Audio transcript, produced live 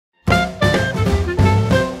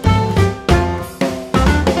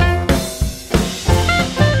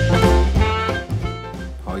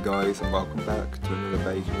guys, and welcome back to another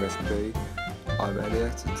baking recipe. I'm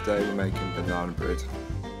Elliot and today we're making banana bread.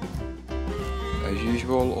 As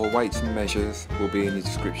usual, all weights and measures will be in the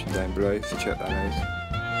description down below, so check that out.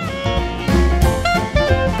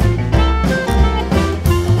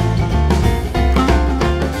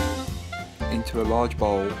 Into a large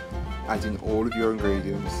bowl, add in all of your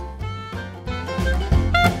ingredients.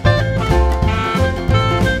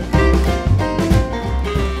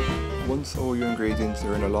 Once all your ingredients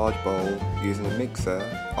are in a large bowl, using a mixer,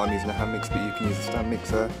 I'm using a hand mixer but you can use a stand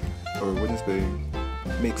mixer or a wooden spoon,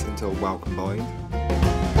 mix until well combined.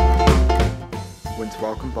 Once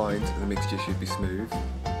well combined, the mixture should be smooth.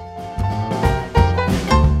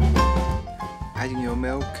 Add in your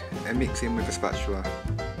milk and mix in with a spatula.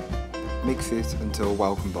 Mix it until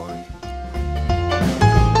well combined.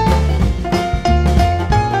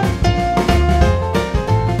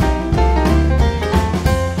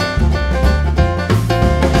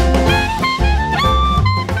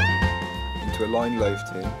 Into a lined loaf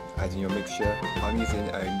tin, add in your mixture. I'm using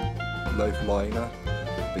a loaf liner,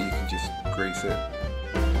 but you can just grease it.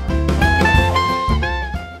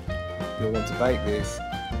 You'll want to bake this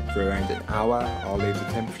for around an hour. I'll leave the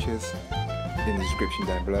temperatures in the description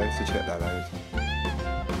down below, so check that out.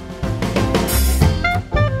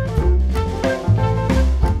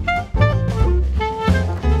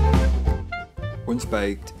 Once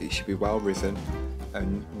baked, it should be well risen,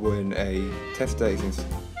 and when a tester is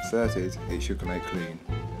inserted, it should come out clean.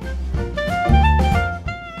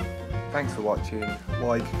 Thanks for watching.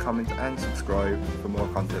 Like, comment and subscribe for more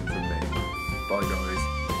content from me. Bye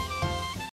guys.